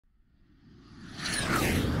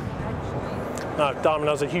Now, Diamond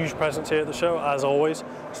has a huge presence here at the show, as always.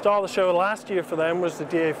 Star of the show last year for them was the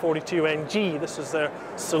DA42NG. This is their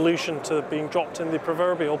solution to being dropped in the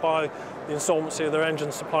proverbial by the insolvency of their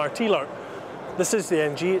engine supplier, T-Lert. This is the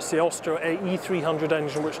NG, it's the Austro AE300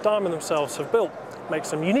 engine, which Diamond themselves have built. Makes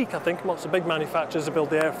them unique, I think, amongst the big manufacturers that build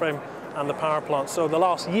the airframe and the power plant. So the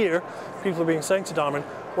last year, people have been saying to Diamond,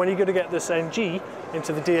 when are you going to get this NG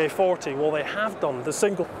into the DA40? Well, they have done. The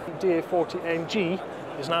single DA40NG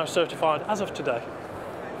is now certified as of today.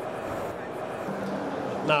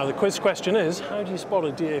 Now the quiz question is, how do you spot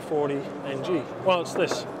a DA40NG? Well, it's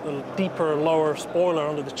this little deeper, lower spoiler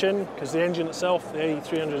under the chin, because the engine itself, the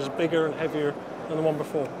AE300, is bigger and heavier than the one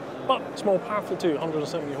before. But it's more powerful too,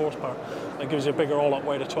 170 horsepower. That gives you a bigger all-up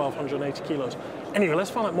weight of 1,280 kilos. Anyway,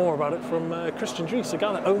 let's find out more about it from Christian Dries, the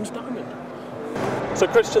guy that owns Diamond. So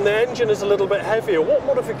Christian, the engine is a little bit heavier. What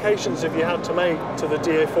modifications have you had to make to the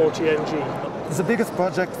DA40NG? The biggest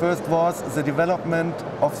project first was the development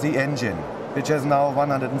of the engine, which has now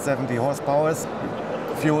 170 horsepower,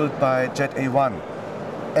 fueled by Jet A1.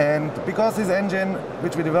 And because this engine,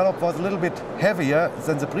 which we developed, was a little bit heavier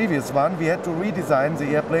than the previous one, we had to redesign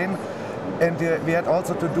the airplane, and we had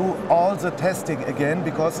also to do all the testing again,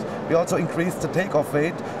 because we also increased the takeoff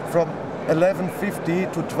weight from 1150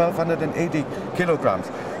 to 1280 kilograms.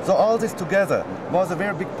 So all this together was a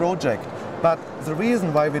very big project. But the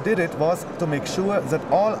reason why we did it was to make sure that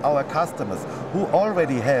all our customers who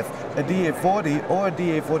already have a DA40 or a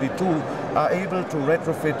DA42 are able to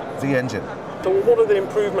retrofit the engine. So what are the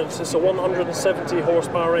improvements? It's a 170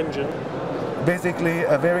 horsepower engine. Basically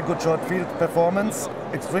a very good short field performance,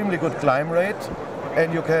 extremely good climb rate,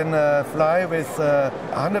 and you can fly with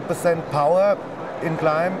 100% power in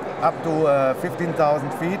climb up to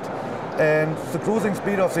 15,000 feet. And the cruising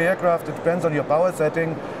speed of the aircraft, it depends on your power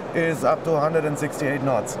setting, is up to 168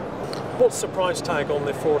 knots. What's the price tag on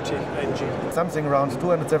the 40NG? Something around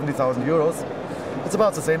 270,000 euros. It's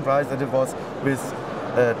about the same price that it was with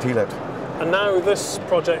T-Lert. And now this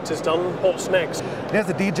project is done, what's next? Yes,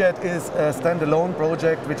 the D-Jet is a standalone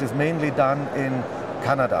project which is mainly done in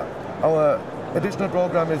Canada. Our additional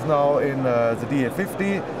program is now in the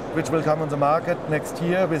DA50, which will come on the market next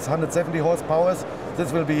year with 170 horsepower.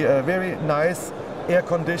 This will be a very nice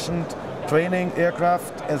air-conditioned training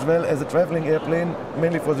aircraft as well as a traveling airplane,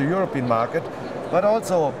 mainly for the European market. But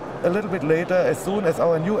also a little bit later, as soon as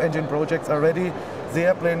our new engine projects are ready, the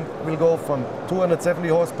airplane will go from 270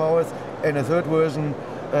 horsepower and a third version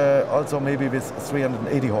also maybe with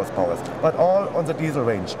 380 horsepower, but all on the diesel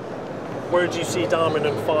range. Where do you see Diamond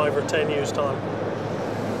in 5 or 10 years' time?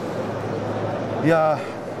 Yeah,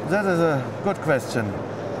 that is a good question.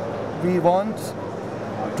 We want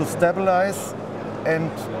to stabilize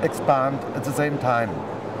and expand at the same time.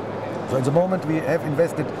 So at the moment we have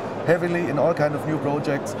invested heavily in all kinds of new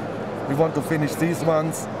projects. We want to finish these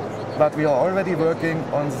ones, but we are already working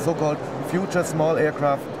on the so-called future small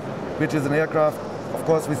aircraft, which is an aircraft, of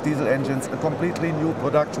course, with diesel engines, a completely new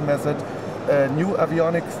production method, a new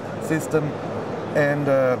avionics system, and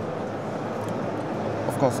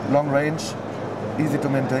of course, long range, easy to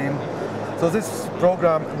maintain. So this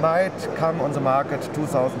program might come on the market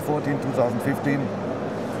 2014, 2015.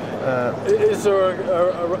 Is there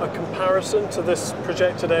a comparison to this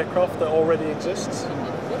projected aircraft that already exists?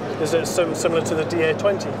 Is it similar to the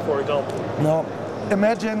DA20, for example? No.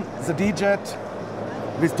 Imagine the D-Jet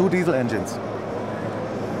with 2 diesel engines.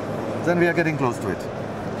 Then we are getting close to it.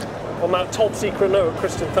 On that top secret note,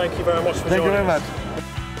 Christian, thank you very much for joining us. Thank you very much.